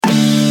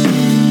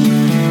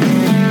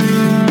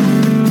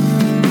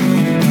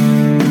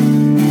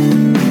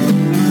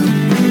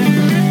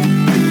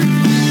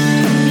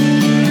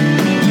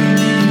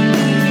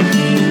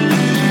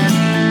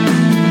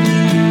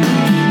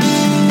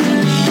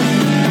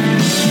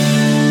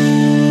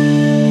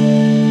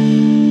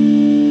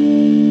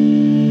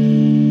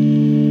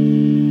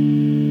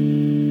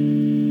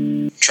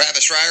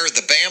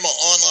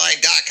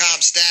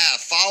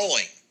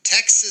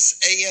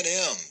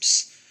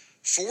A&M's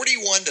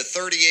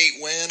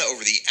 41-38 win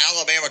over the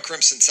Alabama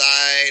Crimson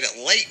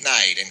Tide late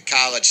night in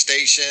College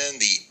Station.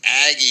 The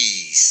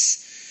Aggies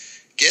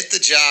get the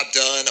job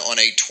done on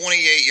a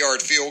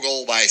 28-yard field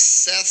goal by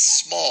Seth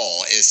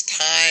Small as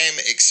time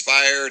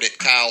expired at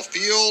Kyle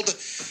Field.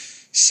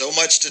 So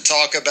much to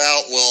talk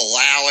about. We'll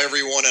allow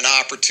everyone an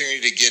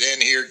opportunity to get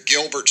in here.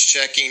 Gilbert's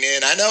checking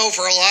in. I know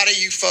for a lot of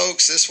you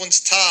folks, this one's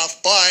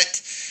tough,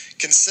 but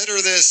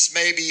consider this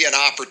maybe an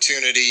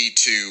opportunity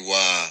to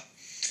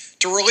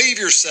relieve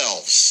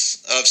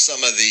yourselves of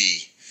some of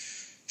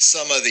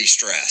the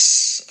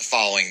stress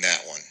following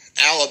that one.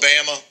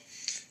 Alabama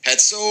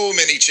had so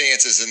many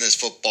chances in this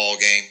football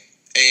game,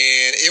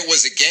 and it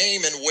was a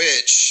game in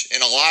which,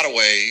 in a lot of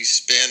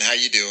ways, Ben, how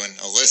you doing?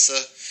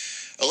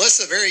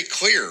 Alyssa very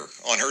clear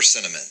on her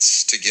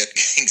sentiments to get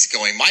things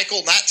going.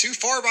 Michael not too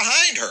far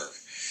behind her,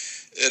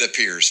 it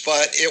appears.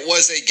 But it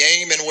was a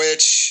game in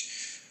which,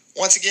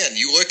 once again,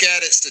 you look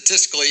at it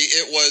statistically,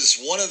 it was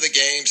one of the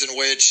games in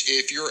which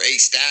if you're a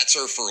stats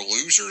are for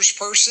losers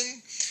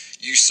person,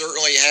 you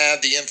certainly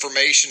have the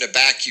information to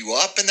back you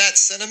up in that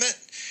sentiment.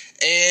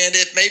 And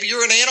if maybe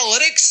you're an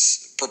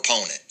analytics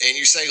proponent and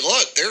you say,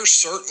 look, there are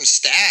certain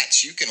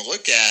stats you can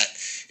look at,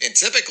 and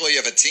typically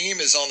if a team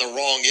is on the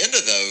wrong end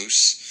of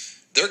those,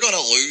 they're going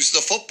to lose the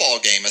football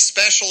game,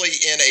 especially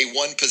in a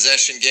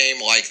one-possession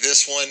game like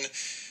this one.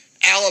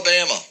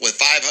 Alabama with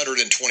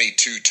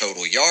 522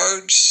 total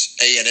yards,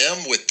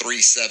 A&M with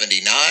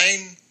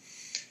 379.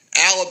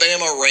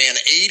 Alabama ran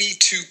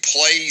 82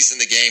 plays in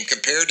the game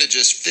compared to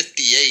just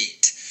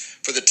 58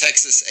 for the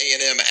Texas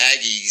A&M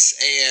Aggies,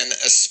 and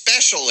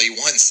especially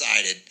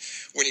one-sided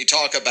when you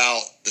talk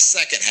about the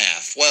second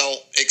half.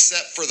 Well,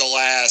 except for the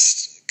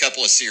last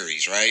couple of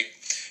series, right?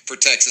 For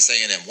Texas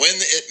A&M. When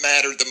it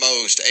mattered the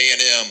most,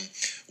 A&M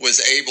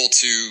was able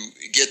to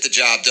get the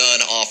job done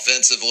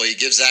offensively.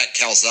 Give Zach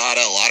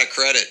Calzada a lot of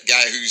credit,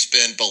 guy who's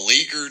been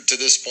beleaguered to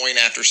this point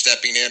after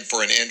stepping in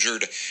for an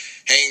injured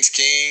Haynes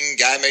King.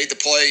 Guy made the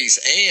plays,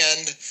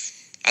 and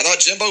I thought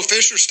Jimbo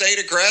Fisher stayed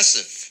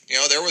aggressive. You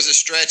know, there was a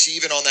stretch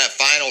even on that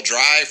final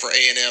drive for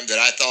A&M that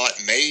I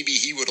thought maybe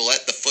he would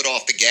let the foot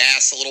off the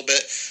gas a little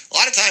bit. A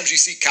lot of times you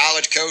see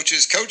college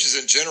coaches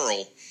in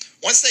general,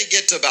 once they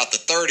get to about the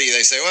 30,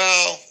 they say,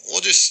 well, we'll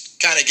just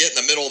kind of get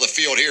in the middle of the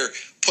field here,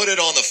 put it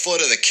on the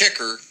foot of the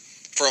kicker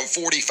from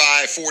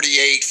 45,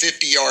 48,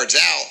 50 yards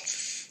out.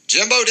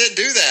 Jimbo didn't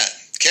do that.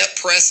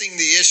 Kept pressing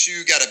the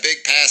issue, got a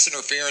big pass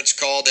interference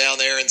call down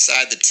there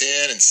inside the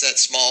 10 and set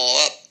Small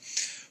up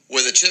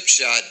with a chip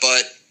shot.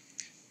 But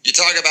you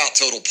talk about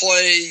total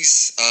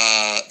plays,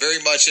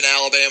 very much in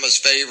Alabama's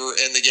favor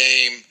in the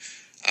game.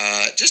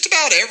 Just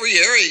about every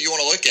area you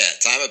want to look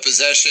at. Time of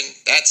possession,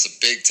 that's a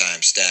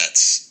big-time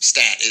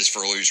stat is for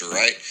loser,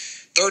 right?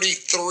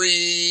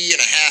 33 and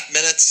a half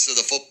minutes of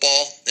the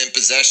football in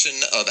possession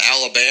of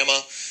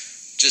Alabama.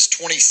 Just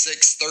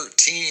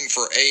 26-13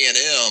 for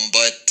A&M.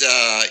 But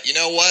you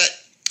know what?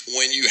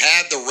 When you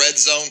have the red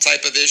zone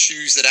type of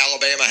issues that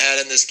Alabama had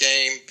in this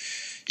game,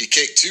 you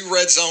kick 2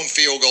 red zone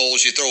field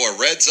goals, you throw a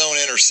red zone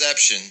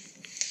interception,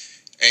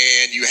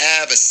 and you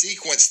have a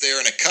sequence there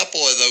in a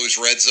couple of those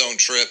red zone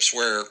trips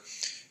where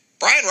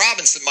Brian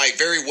Robinson might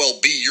very well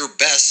be your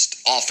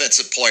best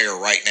offensive player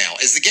right now.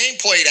 As the game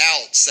played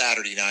out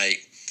Saturday night,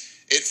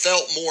 it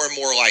felt more and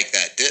more like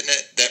that, didn't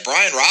it? That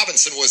Brian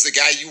Robinson was the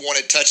guy you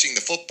wanted touching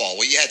the football.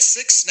 Well, you had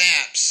 6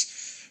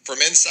 snaps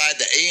from inside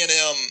the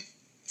A&M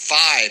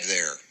 5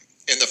 there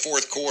in the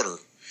fourth quarter.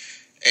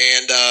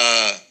 And,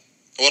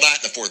 well, not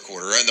in the fourth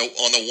quarter, on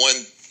the one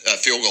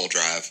field goal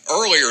drive.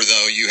 Earlier,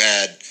 though, you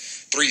had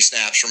 3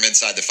 snaps from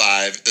inside the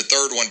 5. The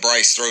third one,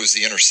 Bryce throws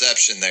the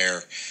interception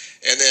there.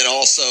 And then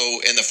also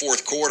in the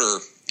fourth quarter,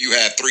 you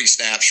have 3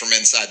 snaps from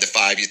inside the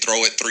 5. You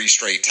throw it 3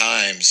 straight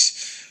times.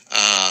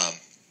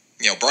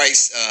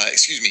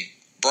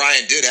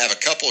 Brian did have a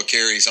couple of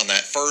carries on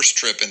that first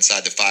trip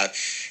inside the 5.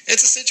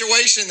 It's a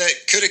situation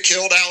that could have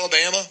killed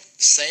Alabama.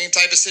 Same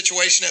type of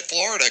situation at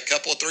Florida a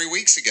couple of 3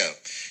 weeks ago.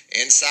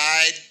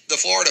 Inside the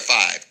Florida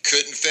 5.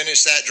 Couldn't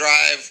finish that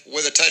drive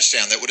with a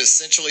touchdown that would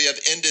essentially have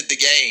ended the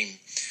game.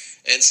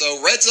 And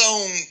so red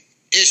zone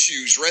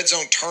issues, red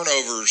zone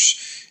turnovers,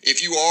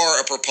 if you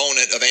are a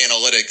proponent of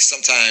analytics,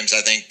 sometimes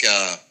I think,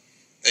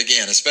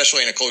 again,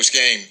 especially in a close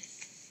game,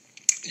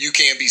 you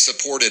can be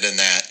supported in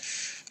that.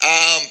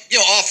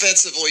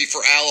 Offensively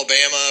for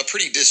Alabama,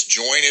 pretty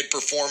disjointed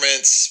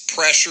performance.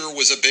 Pressure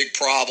was a big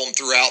problem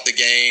throughout the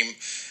game.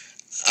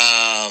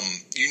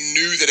 You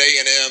knew that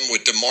A&M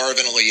with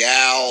DeMarvin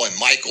Leal and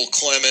Michael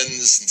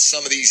Clemens and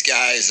some of these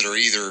guys that are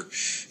either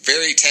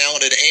very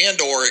talented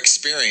and or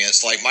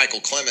experienced, like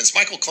Michael Clemens.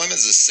 Michael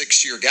Clemens is a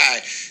 6-year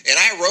guy, and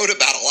I wrote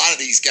about a lot of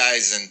these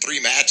guys in 3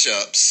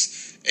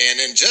 matchups, and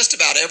in just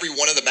about every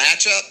one of the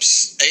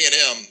matchups,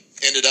 A&M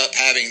ended up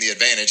having the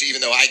advantage,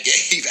 even though I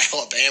gave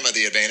Alabama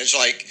the advantage,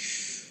 like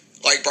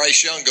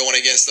Bryce Young going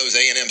against those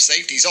A&M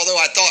safeties. Although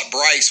I thought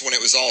Bryce, when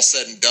it was all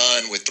said and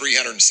done, with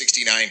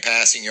 369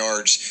 passing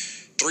yards,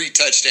 3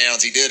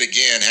 touchdowns, he did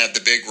again have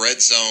the big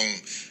red zone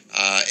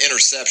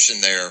interception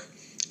there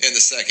in the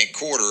second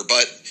quarter.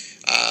 But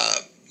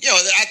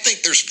I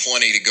think there's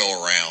plenty to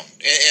go around.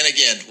 And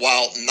again,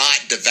 while not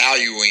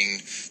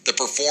devaluing the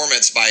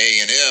performance by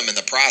A&M in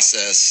the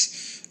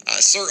process,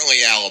 certainly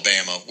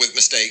Alabama with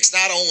mistakes,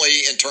 not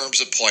only in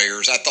terms of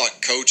players. I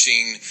thought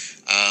coaching,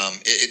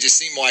 it just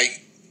seemed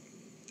like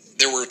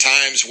there were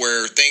times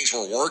where things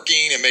were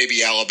working and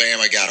maybe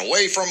Alabama got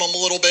away from them a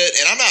little bit.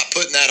 And I'm not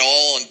putting that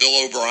all on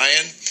Bill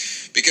O'Brien,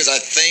 because I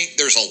think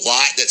there's a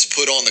lot that's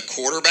put on the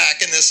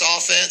quarterback in this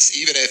offense,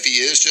 even if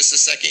he is just a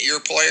second-year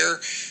player.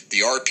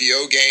 The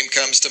RPO game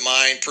comes to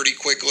mind pretty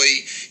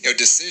quickly.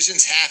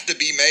 Decisions have to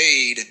be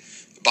made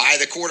by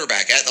the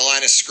quarterback at the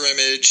line of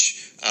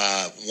scrimmage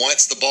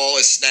once the ball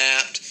is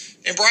snapped.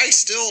 And Bryce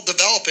still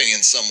developing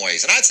in some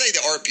ways. And I'd say the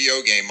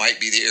RPO game might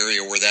be the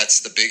area where that's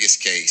the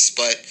biggest case.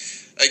 But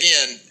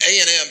again,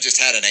 A&M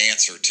just had an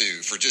answer,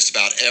 too, for just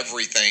about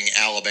everything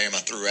Alabama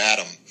threw at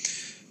them.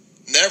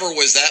 Never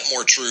was that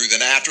more true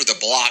than after the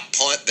block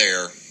punt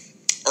there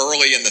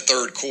early in the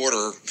third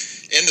quarter.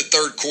 In the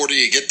third quarter,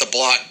 you get the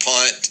block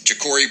punt,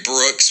 Ja'Cory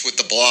Brooks with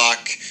the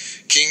block,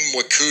 King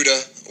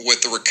Wakuda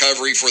with the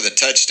recovery for the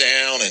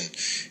touchdown,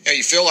 and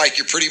you feel like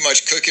you're pretty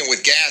much cooking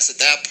with gas at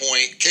that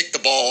point. Kick the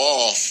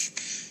ball off,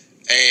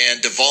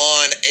 and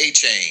Devon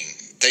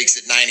Achane takes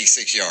it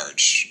 96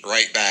 yards,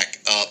 right back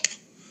up,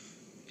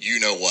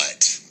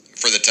 you-know-what,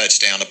 for the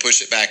touchdown to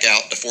push it back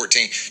out to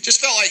 14.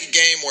 Just felt like a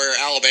game where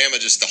Alabama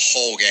just the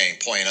whole game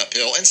playing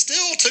uphill and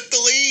still took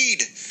the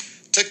lead.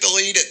 Took the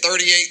lead at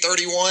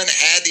 38-31,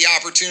 had the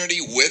opportunity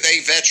with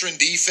a veteran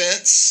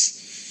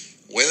defense,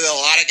 with a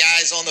lot of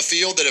guys on the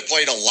field that have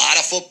played a lot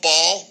of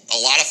football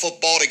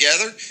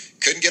together,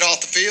 couldn't get off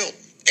the field.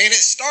 And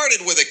it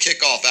started with a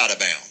kickoff out of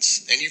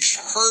bounds. And you've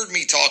heard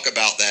me talk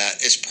about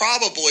that. It's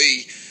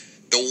probably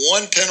the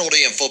one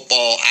penalty in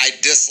football I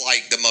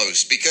dislike the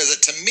most, because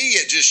to me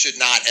it just should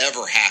not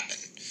ever happen.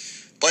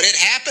 But it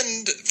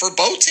happened for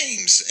both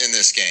teams in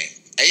this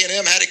game.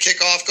 A&M had a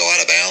kickoff go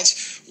out of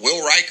bounds.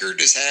 Will Reichard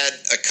has had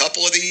a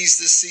couple of these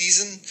this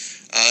season.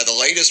 The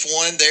latest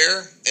one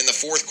there in the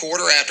fourth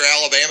quarter after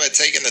Alabama had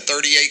taken the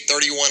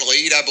 38-31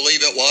 lead, I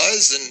believe it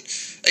was. And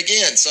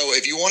again, so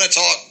if you want to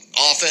talk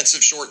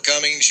offensive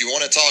shortcomings, you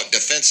want to talk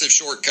defensive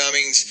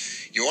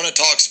shortcomings, you want to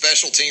talk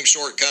special team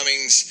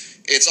shortcomings,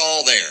 it's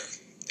all there.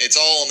 It's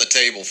all on the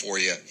table for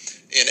you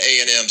in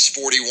A&M's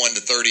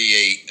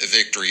 41-38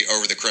 victory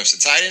over the Crimson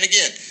Tide. And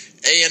again,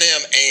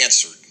 A&M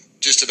answered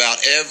just about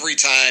every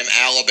time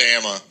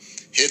Alabama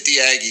hit the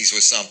Aggies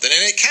with something.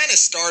 And it kind of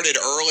started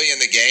early in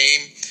the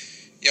game.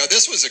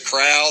 This was a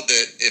crowd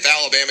that if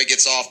Alabama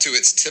gets off to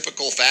its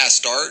typical fast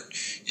start,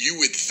 you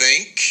would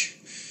think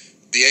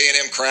the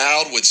A&M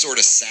crowd would sort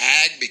of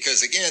sag,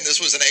 because, again, this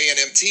was an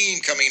A&M team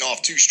coming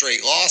off 2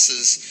 straight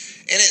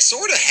losses. And it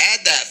sort of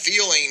had that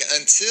feeling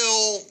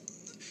until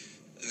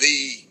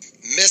the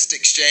missed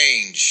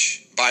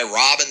exchange by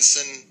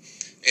Robinson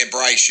and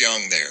Bryce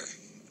Young there.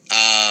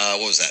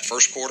 What was that,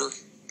 first quarter?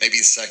 Maybe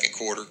the second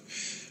quarter.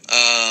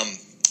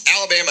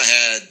 Alabama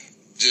had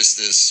just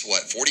this,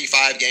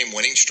 45-game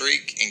winning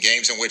streak in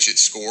games in which it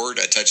scored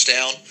a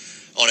touchdown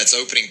on its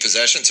opening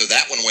possession. So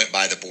that one went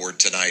by the board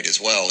tonight as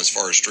well, as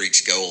far as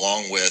streaks go,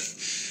 along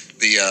with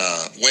the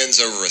wins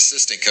over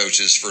assistant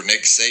coaches for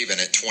Nick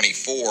Saban at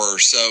 24.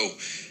 So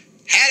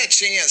had a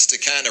chance to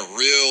kind of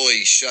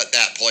really shut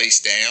that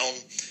place down,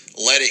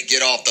 let it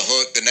get off the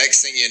hook. The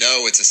next thing you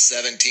know, it's a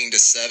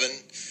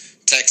 17-7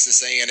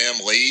 Texas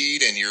A&M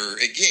lead, and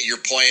you're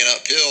playing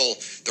uphill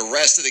the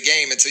rest of the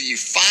game until you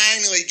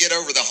finally get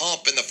over the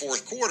hump in the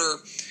fourth quarter,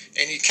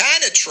 and you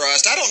kind of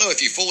trust. I don't know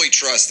if you fully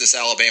trust this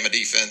Alabama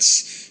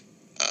defense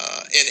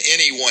in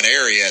any one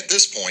area at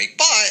this point,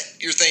 but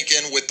you're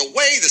thinking with the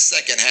way the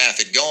second half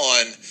had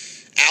gone,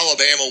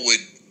 Alabama would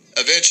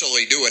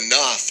eventually do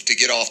enough to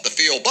get off the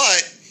field.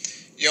 But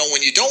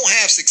when you don't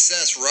have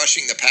success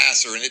rushing the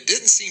passer, and it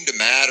didn't seem to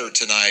matter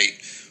tonight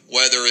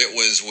whether it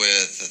was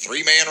with a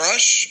 3-man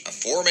rush, a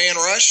 4-man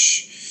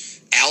rush,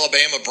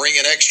 Alabama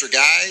bringing extra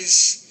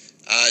guys,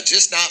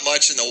 just not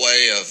much in the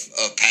way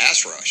of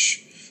pass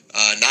rush.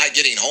 Not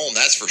getting home,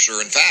 that's for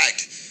sure. In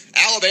fact,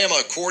 Alabama,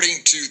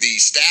 according to the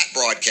stat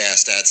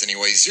broadcast stats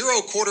anyway,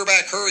 0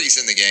 quarterback hurries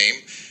in the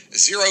game,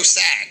 0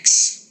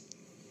 sacks.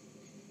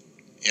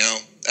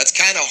 That's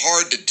kind of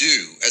hard to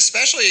do,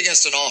 especially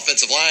against an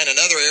offensive line.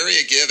 Another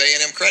area, give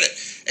A&M credit.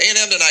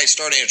 A&M tonight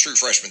starting a true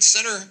freshman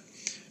center,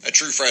 a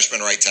true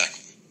freshman right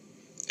tackle.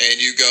 And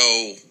you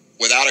go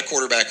without a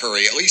quarterback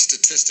hurry, at least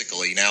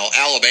statistically. Now,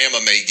 Alabama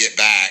may get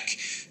back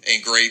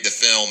and grade the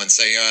film and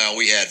say,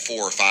 we had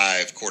 4 or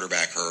 5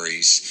 quarterback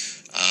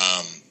hurries.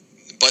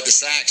 But the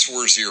sacks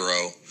were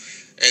 0.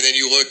 And then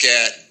you look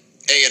at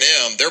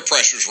A&M, their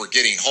pressures were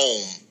getting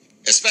home,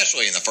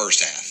 especially in the first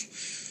half.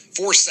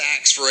 4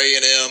 sacks for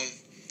A&M,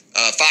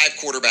 5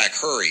 quarterback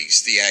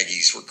hurries the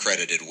Aggies were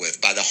credited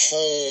with by the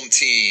home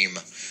team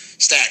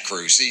stat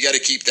crew. So you got to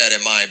keep that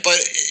in mind. But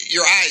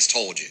your eyes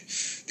told you.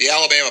 The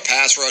Alabama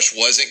pass rush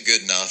wasn't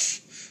good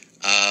enough.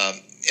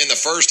 In the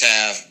first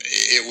half,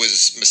 it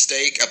was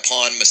mistake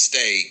upon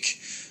mistake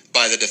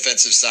by the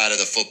defensive side of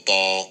the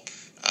football.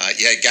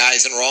 You had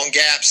guys in wrong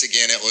gaps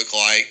again. It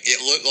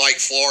looked like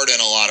Florida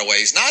in a lot of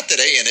ways. Not that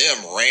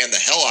A&M ran the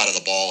hell out of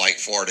the ball like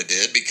Florida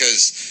did,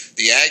 because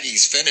the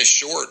Aggies finished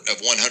short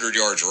of 100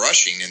 yards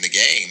rushing in the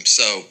game.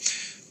 So,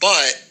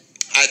 but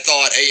I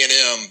thought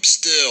A&M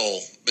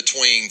still,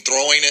 between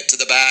throwing it to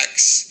the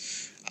backs,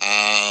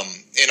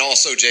 and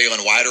also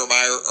Jalen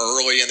Weidermeyer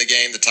early in the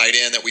game, the tight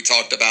end that we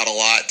talked about a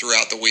lot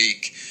throughout the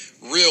week,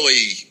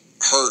 really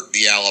hurt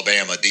the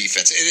Alabama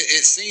defense.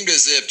 It seemed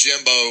as if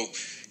Jimbo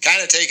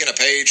kind of taking a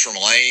page from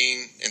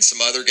Lane and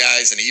some other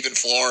guys, and even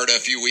Florida a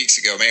few weeks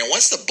ago. Man,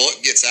 once the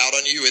book gets out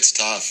on you, it's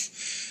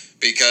tough,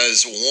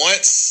 because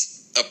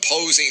once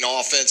opposing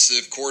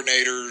offensive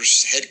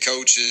coordinators, head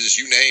coaches,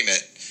 you name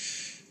it,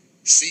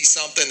 see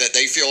something that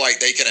they feel like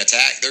they can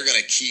attack, they're going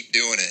to keep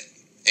doing it.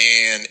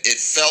 And it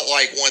felt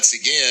like, once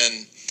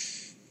again,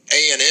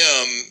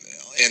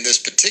 A&M in this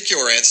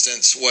particular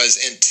instance was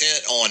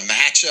intent on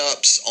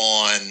matchups,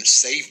 on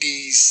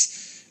safeties,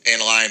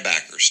 and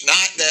linebackers.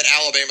 Not that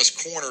Alabama's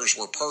corners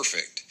were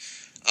perfect,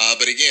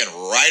 but again,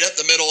 right up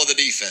the middle of the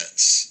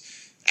defense.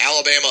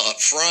 Alabama up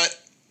front,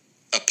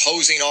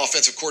 opposing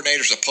offensive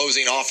coordinators,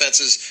 opposing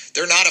offenses,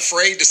 they're not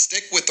afraid to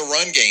stick with the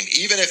run game,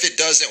 even if it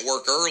doesn't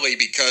work early,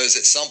 because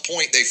at some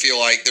point they feel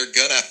like they're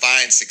going to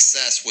find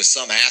success with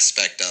some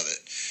aspect of it.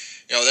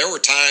 You know, there were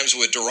times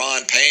with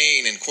Deron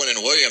Payne and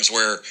Quinnen Williams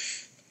where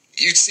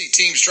you'd see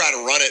teams try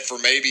to run it for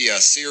maybe a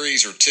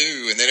series or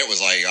two, and then it was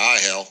like,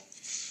 hell,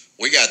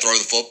 we got to throw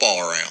the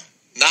football around.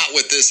 Not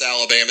with this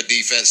Alabama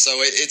defense.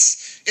 So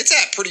it's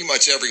at pretty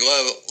much every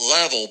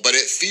level, but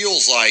it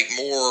feels like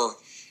more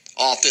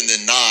often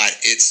than not,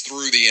 it's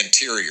through the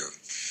interior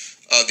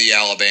of the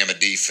Alabama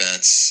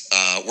defense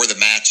where the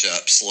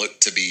matchups look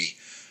to be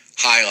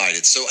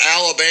highlighted. So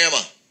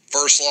Alabama,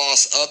 first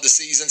loss of the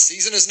season.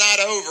 Season is not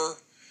over.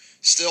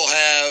 Still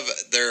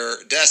have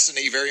their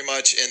destiny very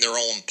much in their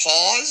own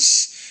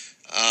paws.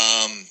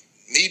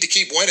 Need to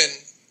keep winning.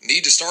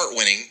 Need to start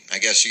winning, I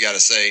guess you got to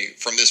say,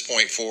 from this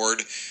point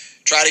forward.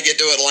 Try to get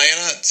to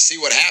Atlanta, see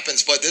what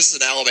happens. But this is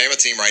an Alabama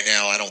team right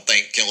now I don't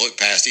think can look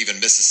past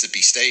even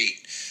Mississippi State.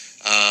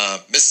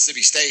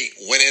 Mississippi State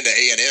went into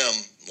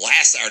A&M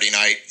last Saturday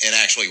night and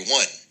actually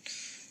won,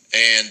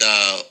 and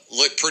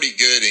looked pretty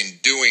good in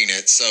doing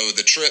it. So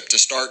the trip to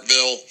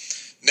Starkville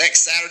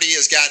next Saturday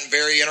has gotten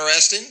very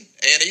interesting,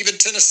 and even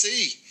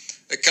Tennessee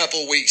a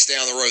couple of weeks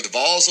down the road. The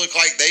Vols look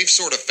like they've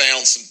sort of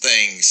found some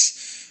things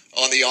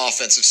on the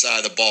offensive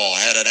side of the ball.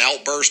 Had an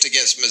outburst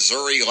against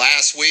Missouri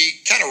last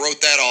week. Kind of wrote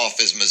that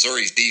off as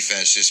Missouri's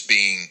defense just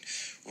being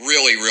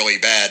really, really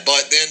bad.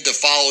 But then to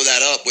follow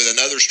that up with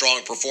another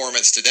strong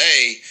performance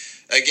today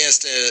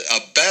against a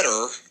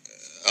better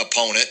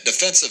opponent,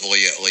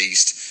 defensively at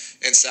least,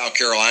 in South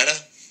Carolina.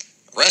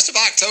 Rest of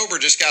October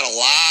just got a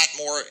lot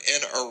more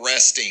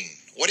interesting.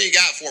 What do you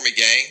got for me,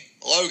 gang?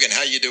 Logan,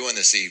 how you doing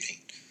this evening?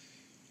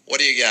 What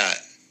do you got?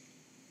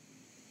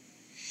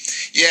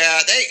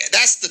 Yeah,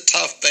 that's the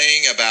tough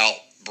thing about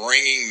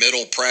bringing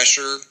middle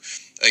pressure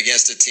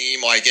against a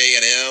team like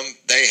A&M.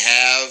 They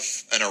have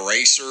an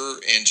eraser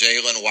in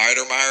Jalen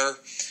Weidermeyer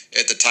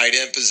at the tight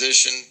end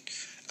position.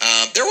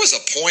 There was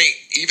a point,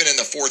 even in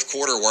the fourth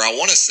quarter, where I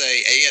want to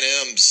say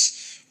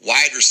A&M's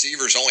wide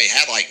receivers only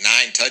had like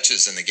 9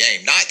 touches in the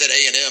game. Not that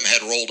A&M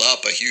had rolled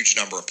up a huge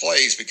number of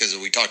plays, because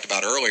as we talked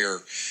about earlier,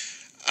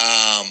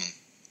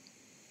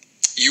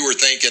 you were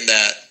thinking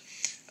that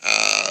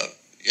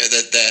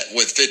that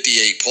with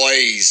 58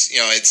 plays,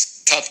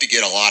 it's tough to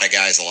get a lot of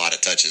guys a lot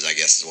of touches, I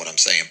guess is what I'm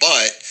saying.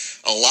 But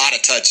a lot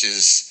of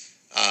touches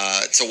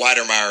to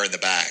Weidermeyer in the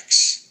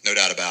backs, no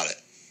doubt about it.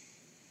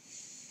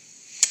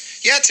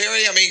 Yeah,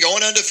 Terry,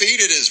 going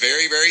undefeated is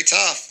very, very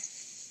tough.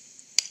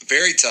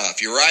 Very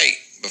tough. You're right.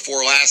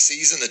 Before last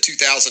season, the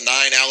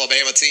 2009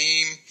 Alabama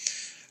team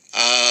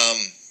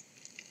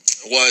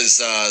was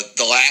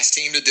the last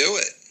team to do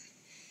it.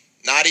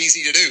 Not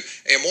easy to do.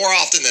 And more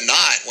often than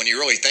not, when you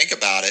really think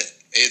about it,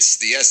 it's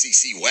the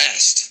SEC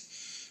West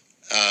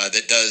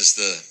that does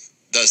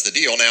the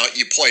deal. Now,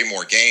 you play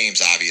more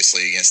games,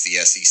 obviously, against the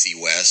SEC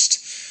West.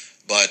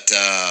 But,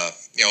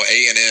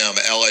 A&M,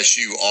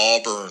 LSU,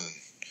 Auburn,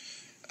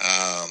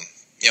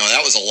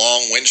 that was a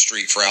long win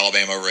streak for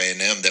Alabama over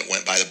A&M that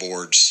went by the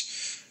boards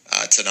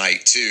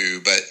tonight, too.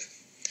 But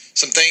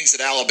some things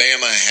that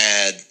Alabama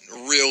had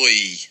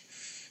really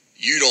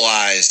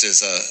utilized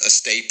as a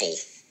staple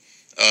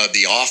of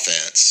the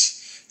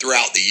offense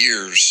throughout the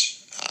years,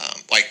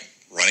 like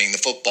running the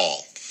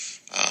football.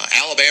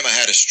 Alabama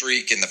had a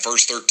streak in the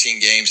first 13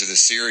 games of the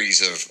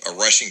series of a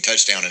rushing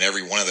touchdown in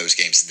every one of those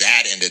games.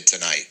 That ended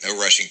tonight. No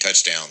rushing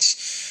touchdowns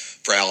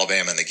for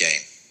Alabama in the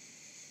game.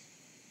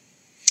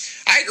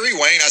 I agree,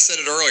 Wayne. I said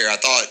it earlier. I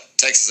thought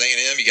Texas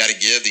A&M, you got to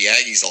give the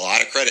Aggies a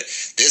lot of credit.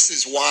 This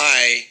is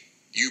why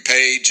you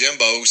paid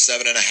Jimbo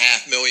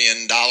 $7.5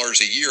 million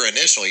a year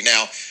initially.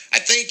 Now, I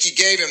think you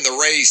gave him the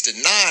raise to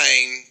 $9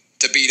 million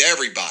to beat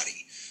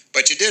everybody,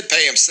 but you did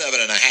pay him $7.5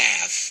 million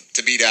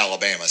to beat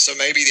Alabama. So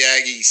maybe the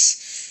Aggies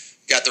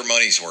got their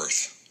money's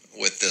worth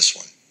with this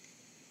one.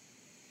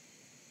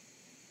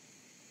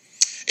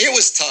 It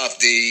was tough,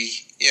 D.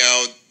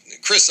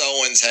 Chris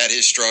Owens had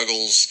his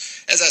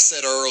struggles. As I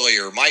said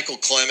earlier, Michael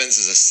Clemens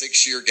is a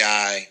 6-year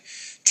guy,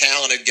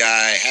 talented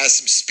guy, has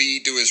some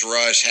speed to his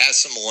rush, has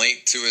some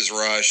length to his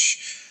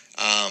rush.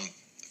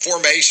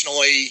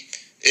 Formationally,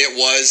 it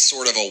was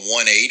sort of a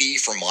 180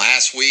 from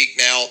last week.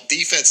 Now,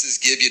 defenses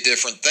give you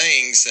different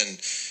things, and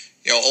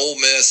Ole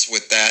Miss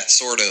with that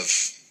sort of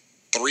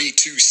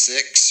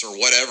 3-2-6 or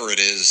whatever it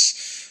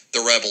is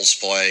the Rebels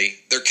play,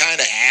 they're kind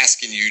of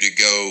asking you to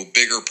go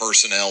bigger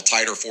personnel,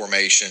 tighter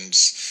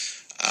formations,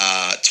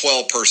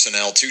 12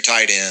 personnel, 2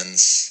 tight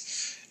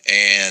ends,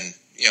 and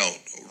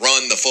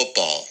run the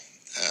football.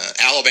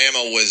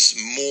 Alabama was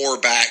more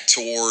back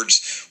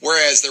towards,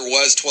 whereas there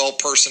was 12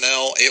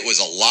 personnel, it was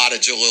a lot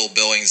of Jaleel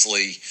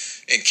Billingsley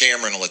and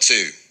Cameron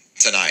Latou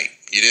tonight.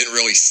 You didn't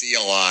really see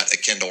a lot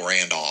of Kendall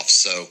Randolph.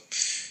 So,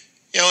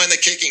 in the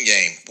kicking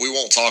game, we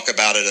won't talk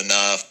about it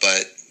enough,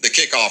 but the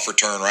kickoff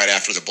return right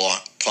after the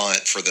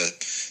punt for the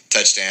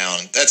touchdown,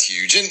 that's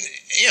huge. And,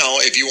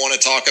 if you want to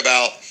talk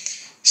about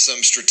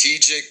some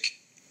strategic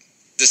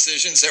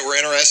decisions that were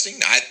interesting,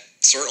 I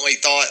certainly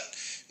thought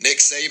Nick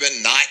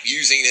Saban not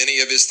using any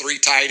of his 3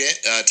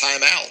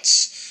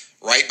 timeouts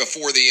right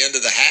before the end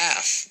of the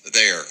half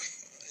there.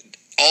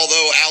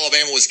 Although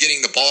Alabama was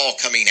getting the ball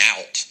coming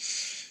out,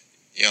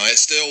 it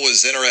still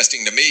was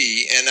interesting to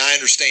me. And I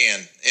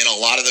understand in a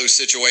lot of those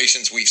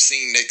situations we've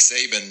seen Nick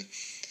Saban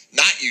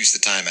not use the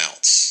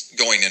timeouts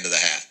going into the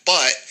half.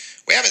 But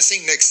we haven't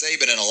seen Nick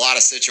Saban in a lot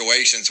of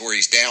situations where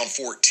he's down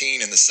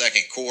 14 in the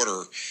second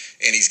quarter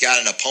and he's got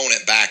an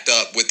opponent backed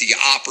up with the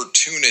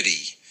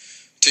opportunity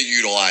to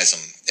utilize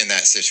him in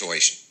that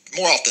situation.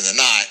 More often than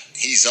not,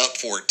 he's up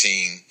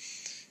 14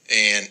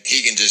 and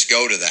he can just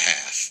go to the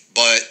half.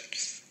 But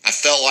I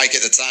felt like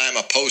at the time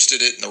I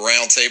posted it in the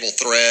roundtable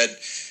thread.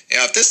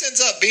 If this ends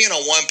up being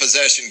a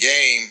one-possession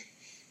game,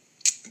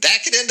 that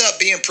could end up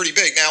being pretty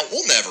big. Now,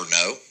 we'll never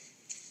know.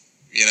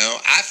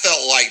 I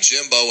felt like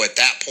Jimbo at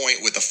that point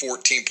with a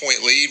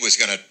 14-point lead was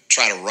going to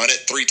try to run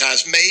it 3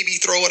 times, maybe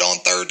throw it on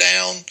third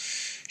down.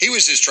 He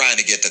was just trying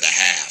to get to the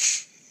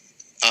half.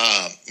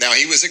 Now,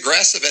 he was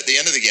aggressive at the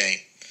end of the game.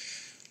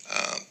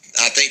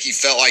 I think he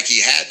felt like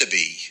he had to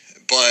be.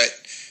 But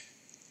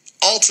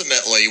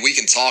ultimately, we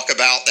can talk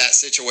about that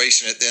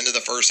situation at the end of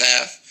the first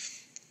half.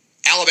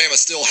 Alabama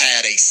still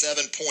had a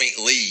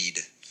 7-point lead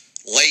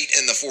late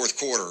in the fourth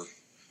quarter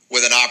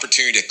with an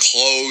opportunity to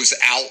close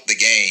out the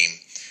game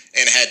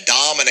and had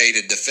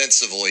dominated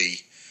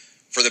defensively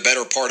for the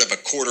better part of a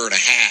quarter and a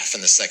half in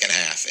the second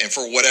half. And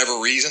for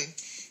whatever reason,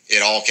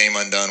 it all came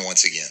undone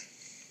once again.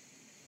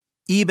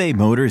 eBay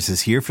Motors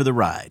is here for the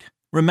ride.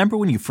 Remember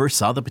when you first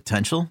saw the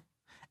potential?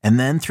 And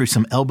then through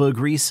some elbow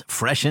grease,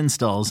 fresh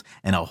installs,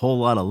 and a whole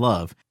lot of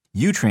love,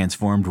 you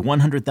transformed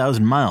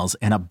 100,000 miles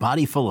and a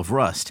body full of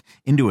rust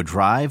into a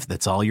drive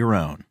that's all your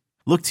own.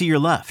 Look to your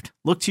left.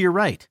 Look to your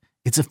right.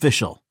 It's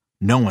official.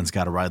 No one's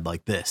got a ride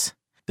like this.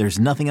 There's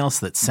nothing else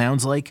that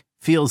sounds like,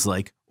 feels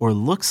like, or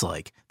looks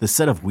like the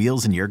set of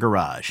wheels in your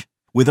garage.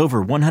 With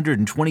over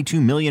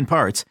 122 million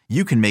parts,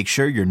 you can make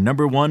sure your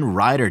number one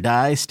ride or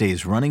die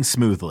stays running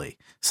smoothly.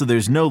 So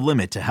there's no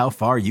limit to how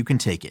far you can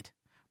take it.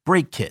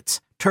 Brake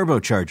kits,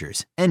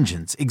 turbochargers,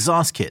 engines,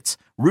 exhaust kits,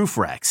 roof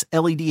racks,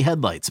 LED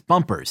headlights,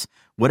 bumpers,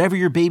 whatever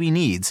your baby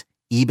needs,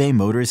 eBay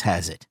Motors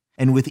has it.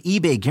 And with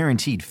eBay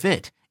Guaranteed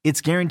Fit,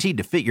 it's guaranteed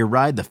to fit your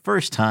ride the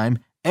first time,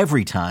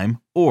 every time,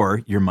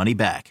 or your money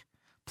back.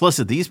 Plus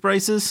at these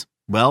prices,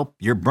 well,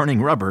 you're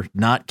burning rubber,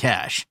 not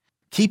cash.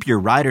 Keep your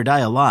ride or die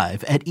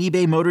alive at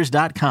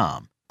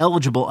ebaymotors.com.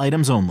 Eligible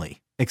items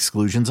only.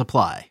 Exclusions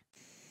apply.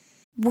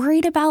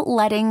 Worried about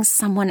letting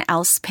someone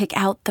else pick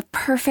out the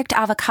perfect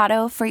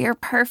avocado for your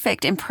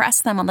perfect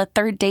impress them on the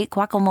third date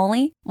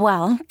guacamole?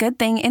 Well, good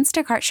thing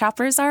Instacart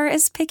shoppers are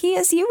as picky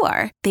as you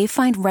are. They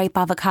find ripe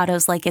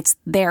avocados like it's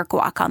their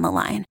guac on the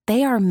line.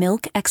 They are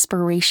milk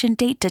expiration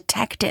date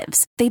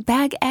detectives. They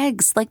bag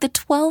eggs like the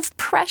 12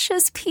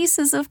 precious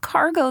pieces of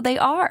cargo they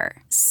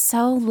are.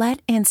 So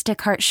let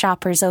Instacart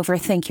shoppers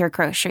overthink your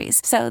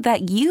groceries so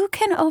that you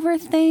can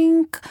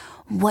overthink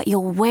what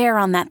you'll wear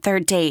on that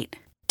third date.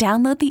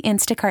 Download the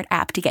Instacart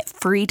app to get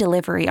free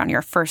delivery on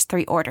your first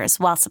 3 orders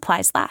while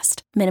supplies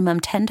last. Minimum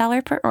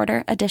 $10 per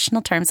order.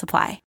 Additional terms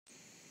apply.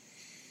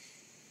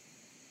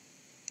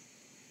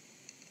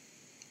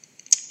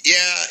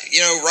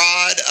 Yeah,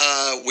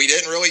 Rod, we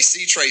didn't really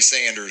see Trey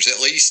Sanders,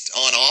 at least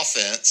on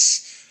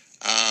offense.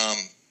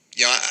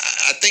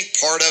 I think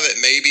part of it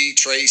may be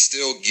Trey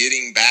still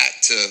getting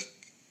back to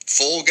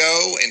full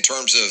go in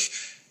terms of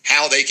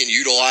how they can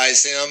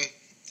utilize him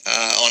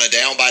on a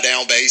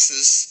down-by-down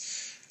basis.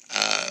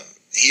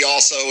 He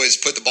also has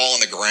put the ball on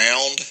the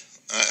ground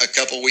a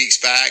couple weeks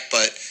back,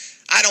 but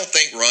I don't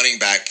think running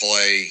back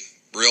play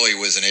really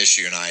was an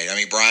issue tonight. I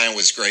mean, Brian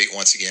was great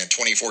once again,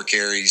 24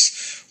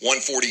 carries,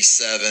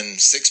 147,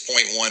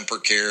 6.1 per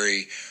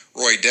carry.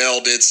 Roy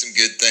Dell did some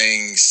good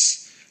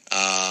things.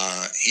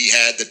 He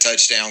had the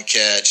touchdown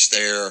catch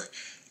there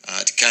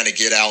to kind of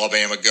get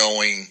Alabama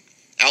going.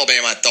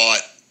 Alabama, I thought,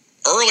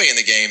 early in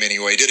the game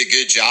anyway, did a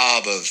good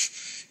job of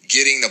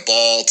getting the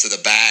ball to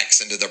the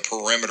backs and to the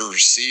perimeter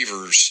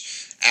receivers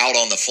out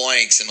on the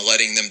flanks and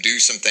letting them do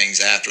some things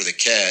after the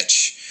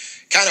catch.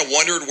 Kind of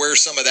wondered where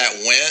some of that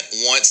went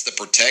once the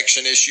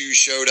protection issues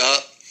showed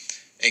up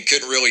and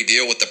couldn't really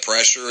deal with the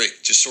pressure.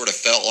 It just sort of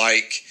felt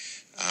like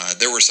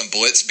there were some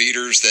blitz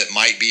beaters that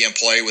might be in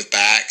play with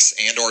backs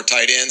and or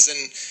tight ends.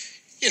 And,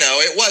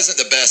 it wasn't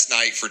the best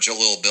night for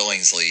Jaleel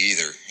Billingsley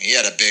either. He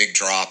had a big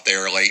drop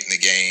there late in the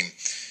game.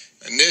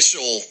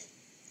 Initial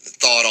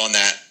thought on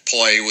that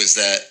play was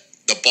that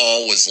the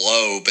ball was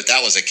low, but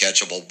that was a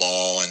catchable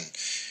ball. And,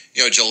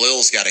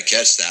 Jaleel's got to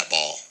catch that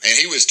ball. And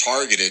he was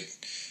targeted.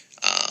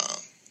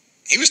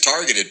 He was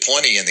targeted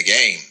plenty in the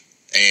game.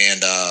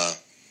 And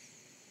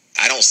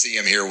I don't see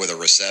him here with a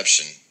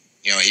reception.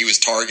 He was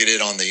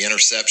targeted on the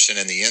interception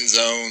in the end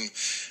zone.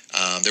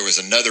 There was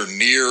another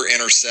near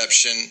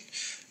interception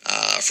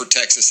for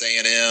Texas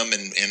A&M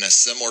in a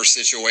similar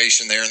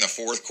situation there in the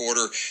fourth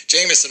quarter.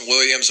 Jamison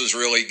Williams was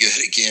really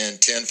good again,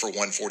 10 for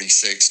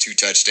 146, 2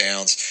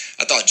 touchdowns.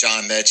 I thought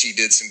John Mechie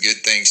did some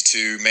good things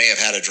too, may have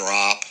had a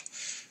drop.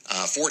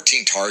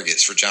 14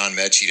 targets for John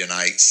Mechie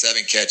tonight,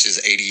 7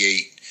 catches,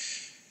 88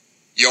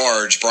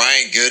 yards.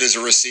 Brian Good as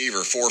a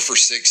receiver, 4 for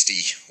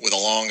 60 with a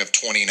long of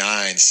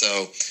 29.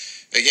 So,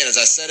 again, as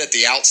I said at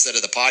the outset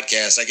of the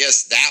podcast, I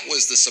guess that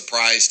was the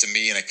surprise to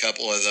me in a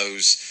couple of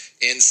those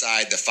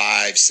inside the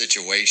 5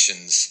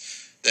 situations,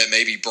 that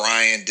maybe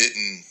Brian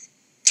didn't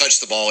touch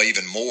the ball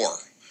even more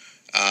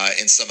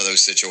in some of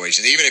those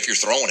situations, even if you're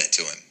throwing it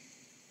to him.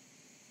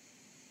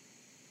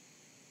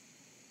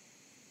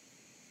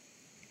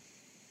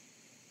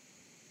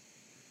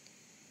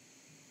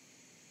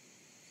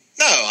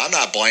 No, I'm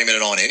not blaming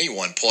it on any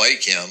one play,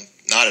 Kim.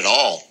 Not at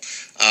all.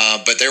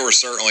 But there were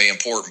certainly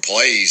important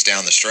plays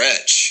down the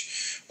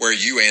stretch where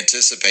you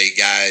anticipate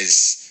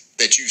guys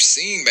that you've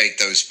seen make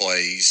those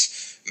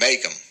plays,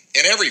 make them.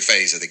 In every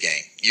phase of the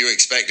game, you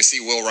expect to see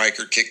Will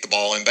Reichert kick the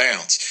ball in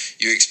bounds.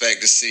 You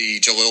expect to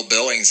see Jaleel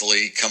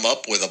Billingsley come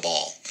up with a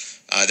ball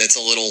that's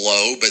a little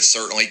low but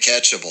certainly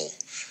catchable.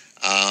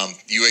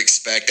 You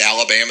expect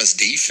Alabama's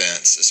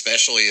defense,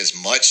 especially as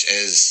much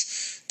as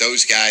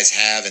those guys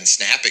have in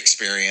snap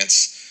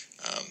experience,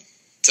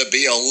 to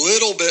be a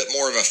little bit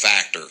more of a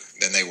factor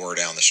than they were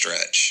down the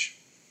stretch.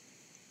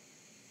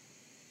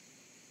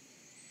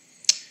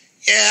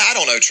 Yeah, I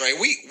don't know, Trey.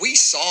 We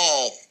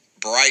saw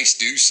Bryce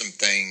do some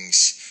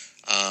things.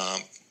 I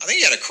think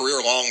he had a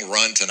career-long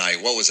run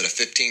tonight. What was it, a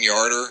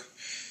 15-yarder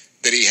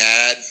that he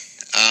had?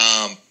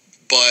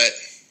 But,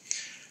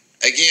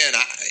 again,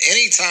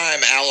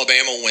 anytime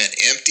Alabama went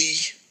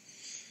empty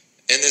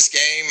in this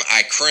game,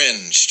 I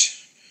cringed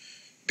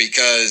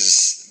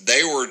because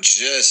they were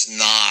just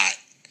not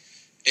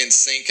in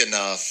sync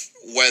enough,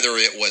 whether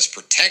it was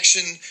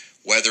protection,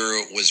 whether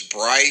it was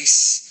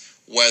Bryce,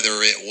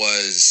 whether it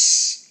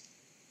was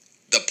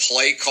the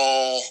play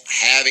call,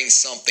 having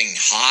something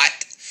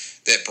hot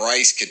that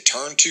Bryce could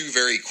turn to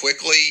very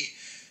quickly.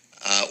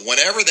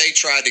 Whenever they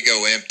tried to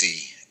go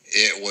empty,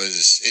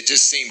 it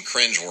just seemed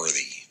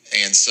cringeworthy.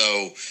 And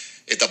so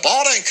if the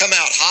ball doesn't come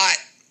out hot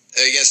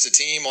against a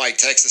team like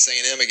Texas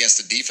A&M, against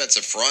a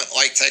defensive front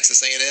like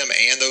Texas A&M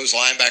and those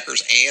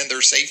linebackers and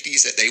their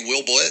safeties that they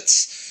will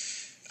blitz,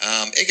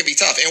 it can be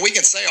tough. And we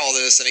can say all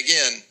this, and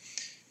again,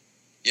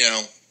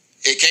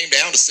 it came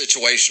down to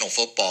situational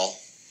football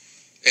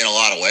in a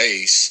lot of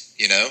ways,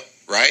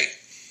 right?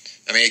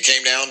 I mean,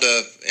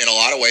 in a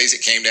lot of ways,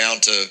 it came down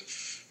to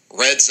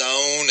red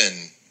zone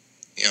and,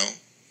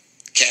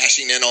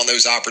 cashing in on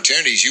those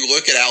opportunities. You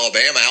look at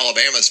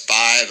Alabama's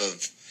 5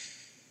 of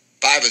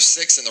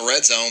 6 in the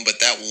red zone, but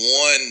that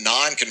one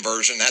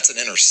non-conversion, that's an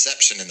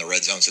interception in the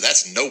red zone, so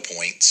that's no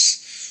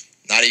points,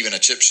 not even a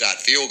chip shot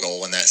field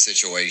goal in that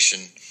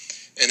situation.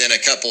 And then a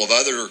couple of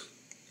the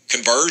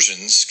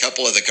conversions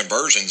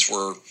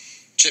were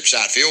chip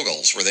shot field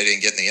goals where they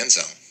didn't get in the end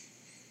zone.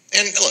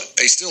 And look,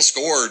 they still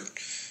scored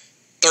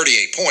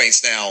 38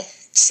 points. Now,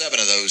 7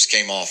 of those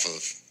came off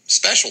of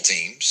special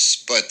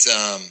teams, but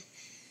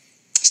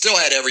still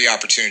had every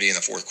opportunity in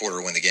the fourth quarter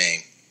to win the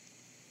game.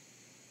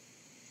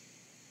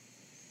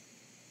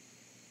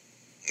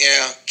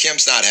 Yeah,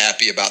 Kim's not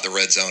happy about the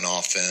red zone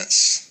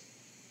offense.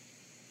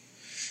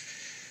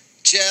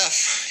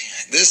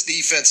 Jeff, this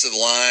defensive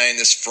line,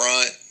 this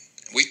front,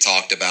 we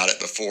talked about it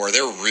before.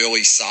 They're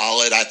really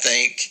solid, I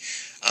think.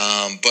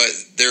 But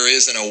there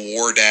isn't a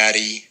war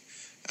daddy.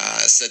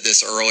 I said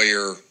this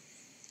earlier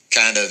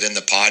kind of in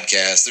the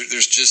podcast.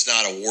 There's just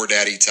not a war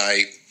daddy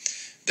type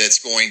that's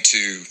going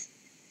to,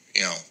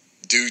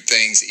 do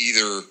things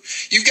either.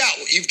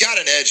 You've got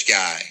an edge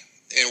guy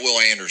in Will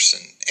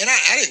Anderson. And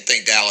I didn't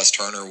think Dallas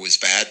Turner was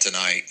bad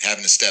tonight,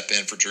 having to step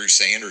in for Drew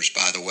Sanders,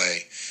 by the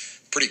way.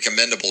 Pretty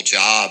commendable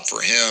job for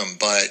him.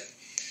 But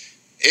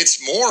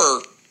it's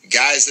more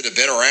guys that have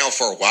been around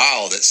for a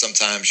while that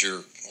sometimes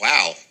you're,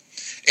 wow.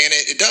 And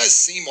it does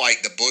seem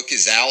like the book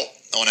is out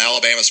on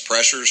Alabama's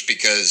pressures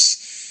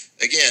because,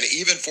 again,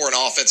 even for an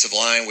offensive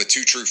line with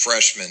 2 true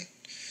freshmen,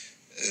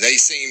 they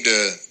seem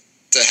to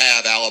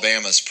have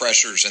Alabama's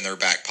pressures in their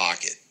back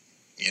pocket,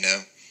 And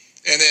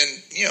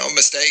then,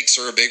 mistakes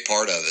are a big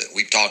part of it.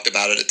 We've talked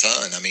about it a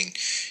ton. I mean,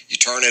 you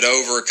turn it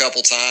over a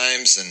couple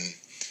times and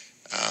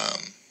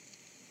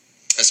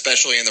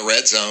especially in the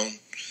red zone.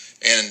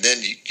 And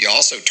then you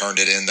also turned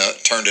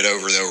it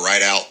over, though,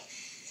 right out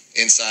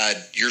inside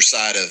your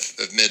side of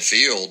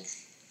midfield.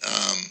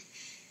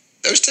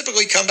 Those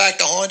typically come back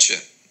to haunt you.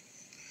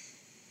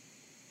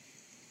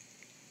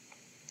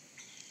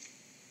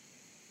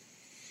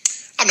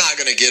 I'm not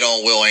going to get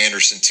on Will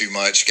Anderson too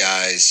much,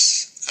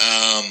 guys.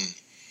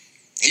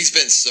 He's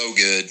been so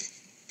good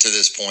to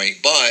this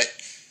point. But,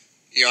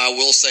 I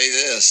will say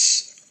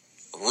this.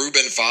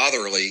 Reuben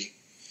Fatherly,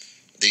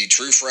 the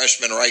true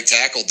freshman right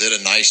tackle, did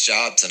a nice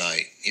job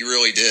tonight. He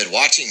really did.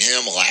 Watching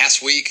him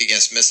last week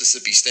against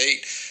Mississippi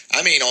State,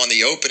 on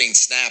the opening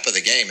snap of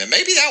the game, and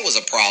maybe that was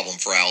a problem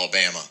for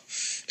Alabama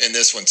in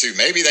this one too.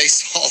 Maybe they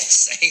saw the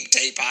same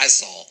tape I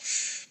saw,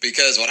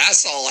 because what I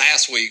saw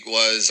last week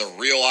was a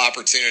real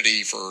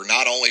opportunity for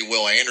not only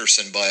Will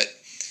Anderson, but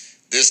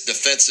this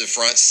defensive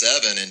front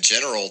seven in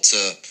general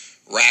to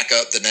rack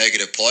up the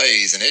negative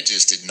plays, and it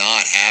just did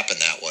not happen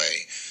that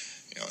way.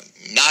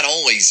 Not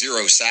only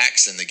 0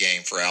 sacks in the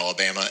game for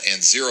Alabama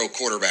and 0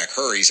 quarterback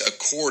hurries,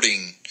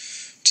 according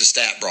to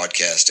Stat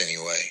Broadcast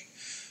anyway,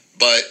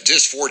 but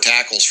just 4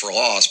 tackles for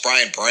loss.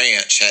 Brian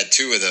Branch had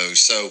 2 of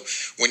those. So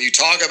when you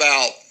talk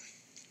about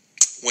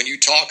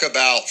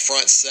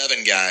front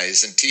 7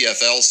 guys in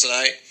TFLs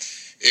tonight,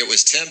 it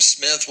was Tim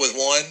Smith with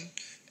 1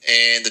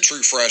 and the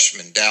true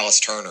freshman Dallas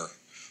Turner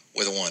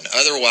with 1.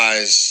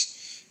 Otherwise,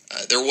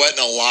 there wasn't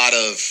a lot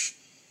of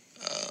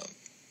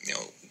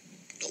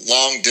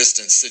long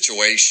distance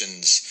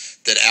situations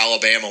that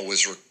Alabama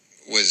was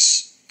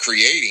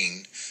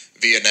creating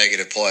via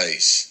negative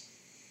plays.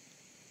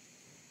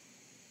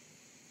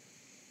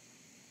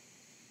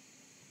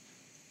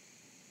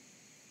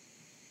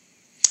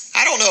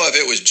 I don't know if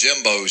it was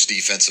Jimbo's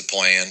defensive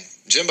plan.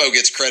 Jimbo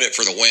gets credit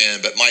for the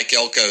win, but Mike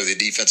Elko, the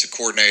defensive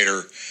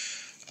coordinator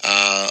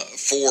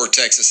for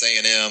Texas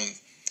A&M,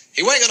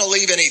 he wasn't going to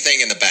leave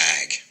anything in the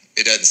bag,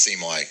 it doesn't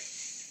seem like.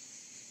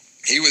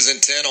 He was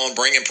intent on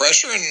bringing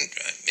pressure, and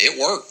it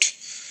worked.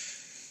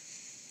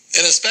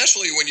 And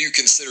especially when you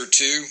consider,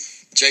 too,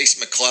 Jace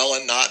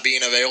McClellan not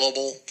being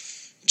available.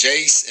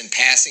 Jace in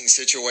passing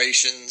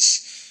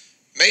situations,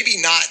 maybe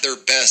not their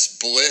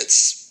best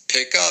blitz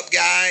pickup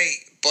guy,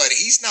 but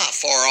he's not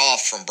far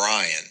off from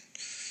Brian.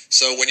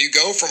 So when you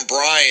go from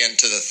Brian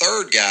to the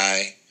third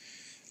guy,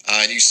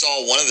 and you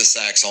saw one of the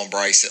sacks on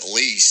Bryce at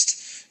least,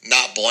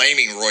 not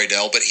blaming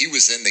Roydell, but he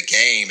was in the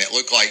game. It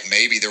looked like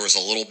maybe there was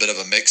a little bit of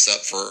a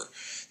mix-up for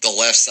the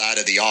left side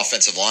of the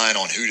offensive line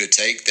on who to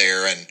take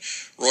there, and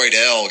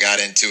Roydell got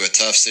into a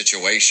tough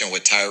situation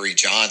with Tyree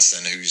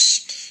Johnson,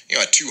 who's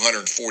a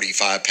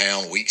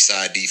 245-pound weak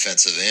side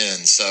defensive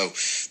end. So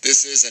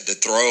this isn't to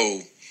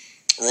throw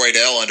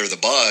Roydell under the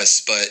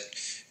bus, but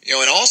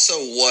and also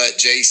what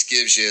Jace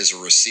gives you as a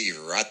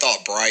receiver. I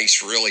thought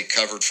Bryce really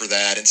covered for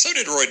that, and so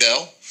did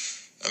Roydell.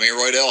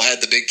 Roydell had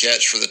the big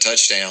catch for the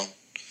touchdown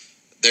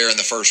there in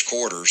the first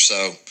quarter,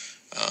 so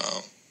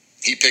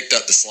he picked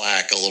up the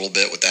slack a little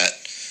bit with that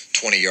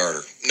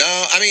 20-yarder. No,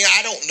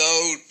 I don't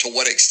know to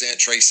what extent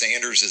Trey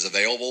Sanders is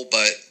available,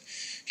 but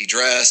he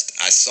dressed.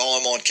 I saw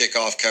him on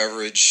kickoff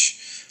coverage,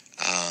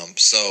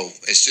 so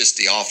it's just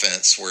the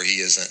offense where he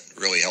isn't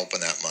really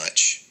helping that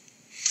much.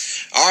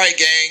 All right,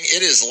 gang,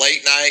 it is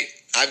late night.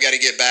 I've got to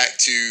get back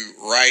to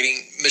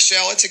writing.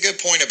 Michelle, it's a good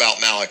point about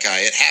Malachi.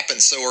 It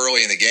happened so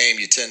early in the game,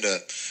 you tend to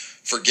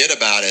forget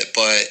about it,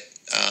 but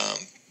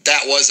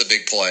that was a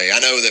big play. I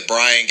know that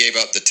Brian gave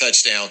up the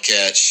touchdown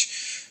catch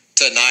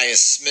to Ainias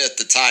Smith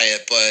to tie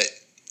it, but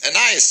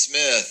Ainias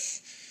Smith,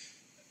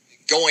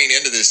 going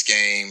into this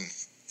game,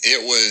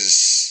 it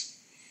was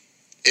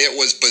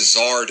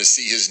bizarre to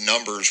see his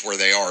numbers where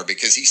they are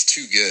because he's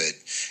too good.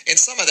 And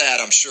some of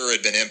that, I'm sure,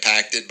 had been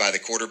impacted by the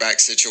quarterback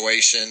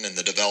situation and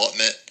the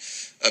development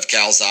of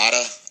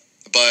Calzada.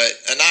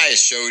 But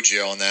Ainias showed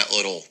you on that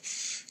little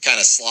kind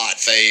of slot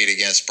fade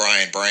against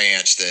Brian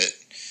Branch that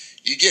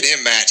you get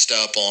him matched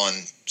up on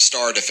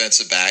star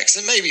defensive backs,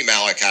 and maybe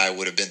Malachi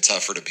would have been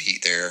tougher to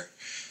beat there.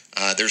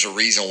 There's a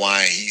reason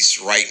why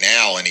he's right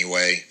now,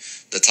 anyway,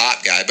 the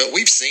top guy. But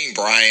we've seen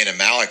Brian and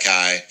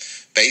Malachi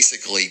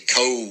basically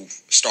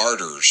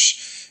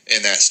co-starters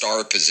in that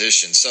star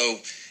position. So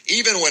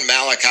even when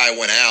Malachi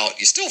went out,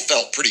 you still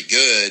felt pretty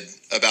good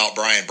about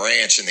Brian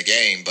Branch in the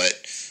game. But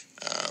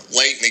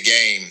late in the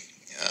game,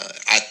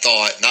 I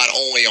thought not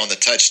only on the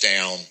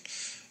touchdown,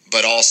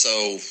 but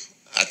also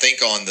I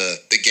think on the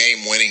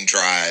game-winning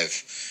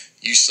drive,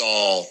 you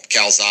saw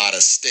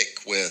Calzada stick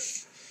with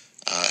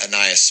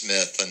Ainias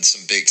Smith in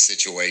some big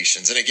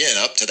situations. And again,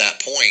 up to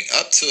that point,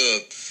 up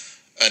to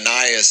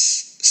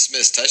Ainias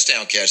Smith's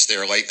touchdown catch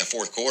there late in the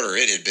fourth quarter,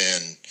 it had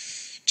been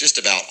just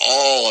about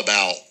all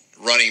about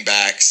running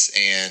backs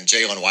and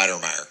Jalen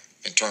Weidermeyer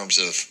in terms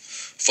of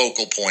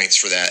focal points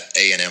for that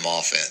A&M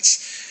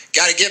offense.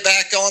 Got to get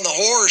back on the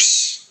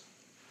horse.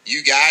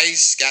 You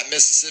guys got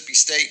Mississippi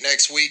State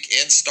next week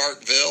in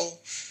Starkville.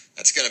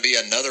 That's going to be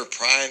another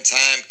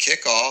primetime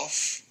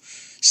kickoff.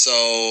 So,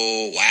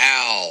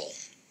 wow.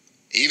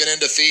 Even in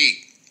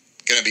defeat,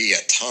 going to be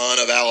a ton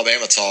of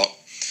Alabama talk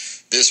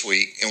this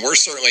week, and we're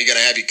certainly going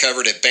to have you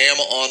covered at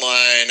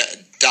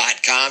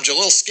BamaOnline.com.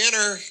 Jaleel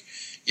Skinner,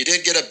 you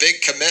did get a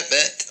big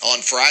commitment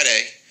on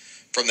Friday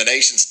from the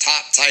nation's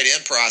top tight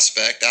end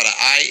prospect out of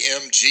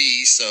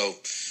IMG, so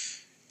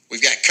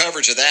we've got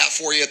coverage of that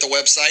for you at the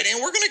website,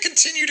 and we're going to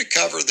continue to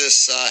cover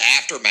this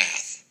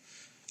aftermath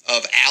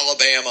of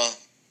Alabama,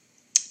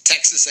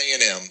 Texas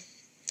A&M,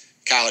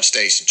 College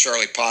Station.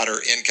 Charlie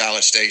Potter in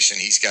College Station,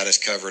 he's got us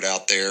covered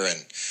out there,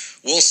 and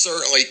we'll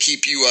certainly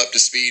keep you up to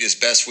speed as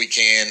best we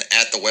can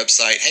at the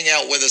website. Hang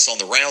out with us on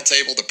the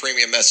Roundtable, the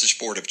premium message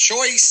board of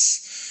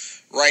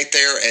choice, right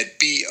there at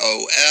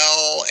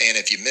BOL. And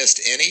if you missed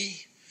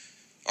any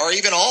or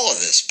even all of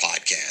this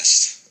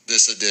podcast,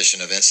 this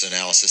edition of Instant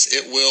Analysis,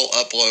 it will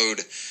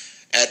upload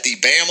at the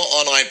Bama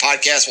Online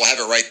Podcast. We'll have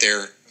it right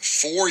there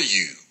for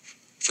you,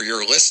 for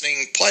your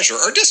listening pleasure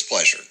or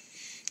displeasure,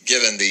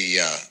 given the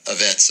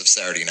events of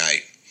Saturday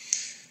night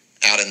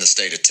out in the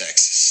state of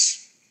Texas.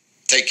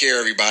 Take care,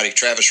 everybody.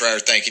 Travis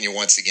Reier thanking you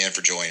once again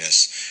for joining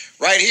us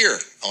right here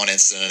on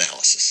Instant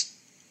Analysis.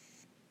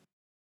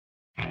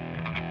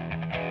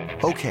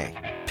 Okay,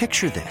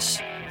 picture this.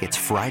 It's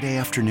Friday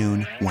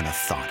afternoon when a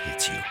thought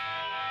hits you.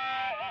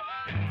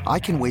 I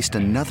can waste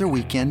another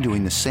weekend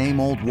doing the same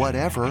old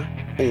whatever,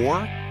 or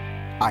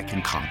I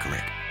can conquer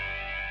it.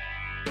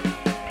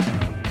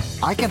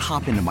 I can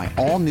hop into my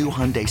all-new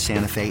Hyundai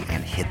Santa Fe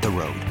and hit the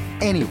road.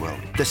 Any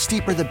road. The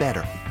steeper, the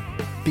better.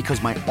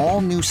 Because my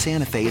all-new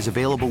Santa Fe is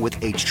available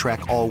with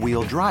H-Track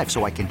all-wheel drive,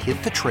 so I can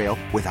hit the trail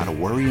without a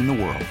worry in the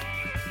world.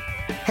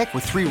 Heck,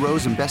 with 3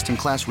 rows and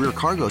best-in-class rear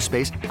cargo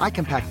space, I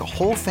can pack the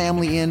whole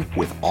family in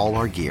with all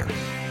our gear.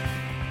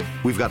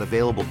 We've got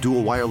available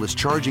dual wireless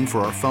charging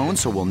for our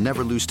phones, so we'll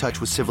never lose touch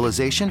with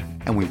civilization,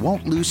 and we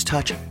won't lose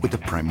touch with the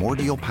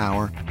primordial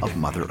power of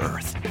Mother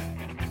Earth.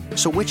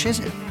 So which is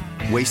it?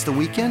 Waste the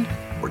weekend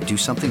or do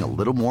something a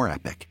little more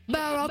epic?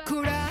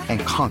 And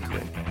conquer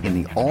it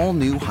in the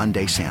all-new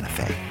Hyundai Santa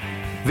Fe.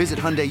 Visit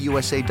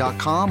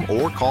HyundaiUSA.com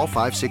or call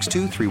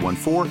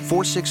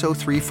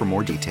 562-314-4603 for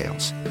more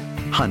details.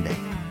 Hyundai,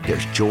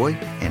 there's joy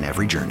in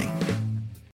every journey.